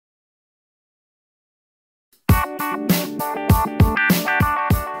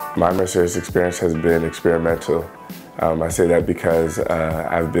My Mercyhurst experience has been experimental. I say that because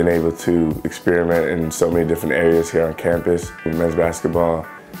I've been able to experiment in so many different areas here on campus. Men's basketball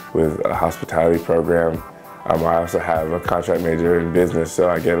with a hospitality program. I also have a contract major in business, so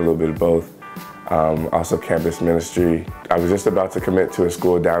I get a little bit of both. Also campus ministry. I was just about to commit to a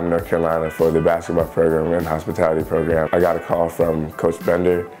school down in North Carolina for the basketball program and hospitality program. I got a call from Coach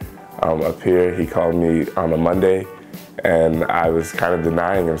Bender up here. He called me on a Monday, and I was kind of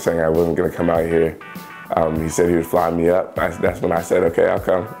denying him, saying I wasn't going to come out here. He said he would fly me up. That's when I said, okay, I'll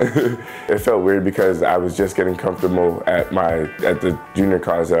come. It felt weird because I was just getting comfortable at the junior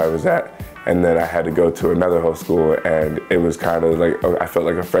college that I was at, and then I had to go to another whole school, and it was kind of like, I felt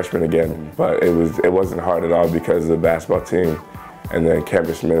like a freshman again. But it wasn't hard at all because of the basketball team and then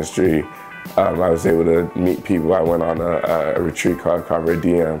campus ministry. I was able to meet people. I went on a retreat called Carver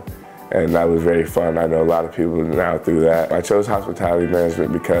DM, and that was very fun. I know a lot of people now through that. I chose hospitality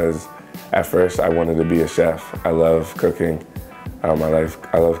management because at first I wanted to be a chef. I love cooking. I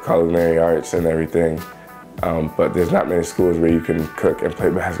love culinary arts and everything. But there's not many schools where you can cook and play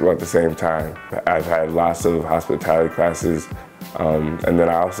basketball at the same time. I've had lots of hospitality classes. And then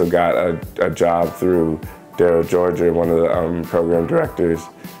I also got a job through Daryl Georgia, one of the program directors.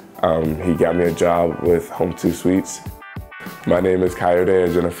 He got me a job with Home 2 Suites. My name is Kayode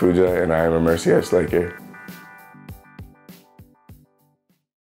Ajenifuja, and I am a Mercyhurst Laker.